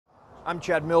I'm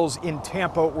Chad Mills in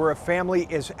Tampa, where a family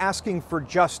is asking for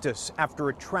justice after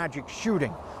a tragic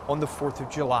shooting on the 4th of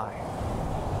July.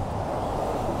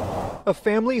 A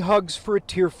family hugs for a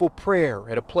tearful prayer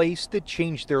at a place that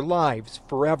changed their lives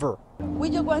forever.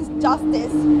 We just want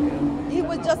justice. He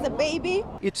was just a baby.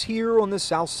 It's here on the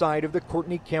south side of the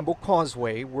Courtney Campbell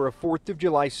Causeway, where a 4th of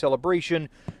July celebration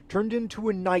turned into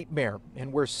a nightmare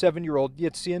and where 7-year-old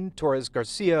Yitzien Torres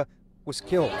Garcia was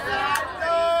killed.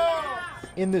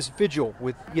 In this vigil,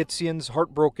 with Yitzien's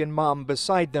heartbroken mom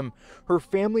beside them, her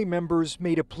family members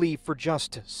made a plea for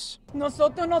justice.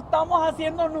 Nosotros no estamos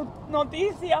haciendo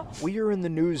noticia. We are in the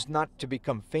news not to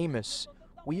become famous.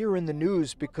 We are in the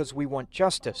news because we want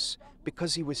justice,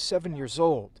 because he was 7 years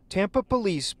old. Tampa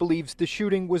police believes the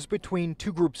shooting was between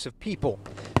two groups of people.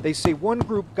 They say one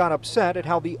group got upset at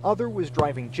how the other was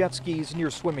driving jet skis near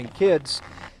swimming kids.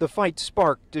 The fight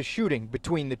sparked a shooting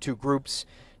between the two groups.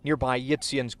 Nearby,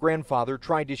 Yitzien's grandfather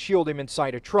tried to shield him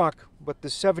inside a truck, but the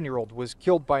 7-year-old was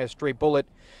killed by a stray bullet.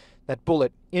 That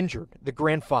bullet injured the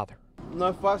grandfather. No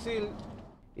es fácil.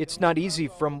 It's not easy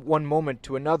from one moment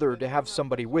to another to have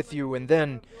somebody with you, and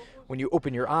then, when you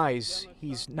open your eyes,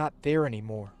 he's not there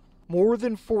anymore. More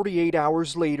than 48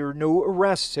 hours later, no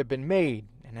arrests have been made,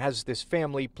 and as this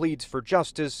family pleads for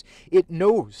justice, it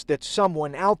knows that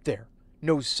someone out there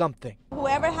knows something.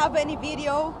 Whoever have any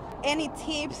video, any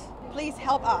tips, please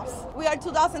help us. We are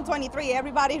 2023,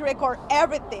 everybody record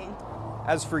everything.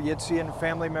 As for Yitzien,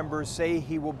 family members say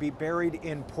he will be buried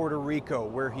in Puerto Rico,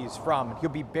 where he's from. He'll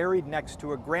be buried next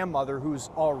to a grandmother who's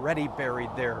already buried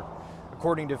there.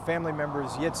 According to family members,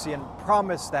 Yitzien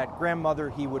promised that grandmother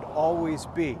he would always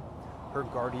be her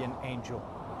guardian angel.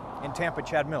 In Tampa,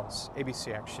 Chad Mills,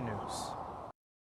 ABC Action News.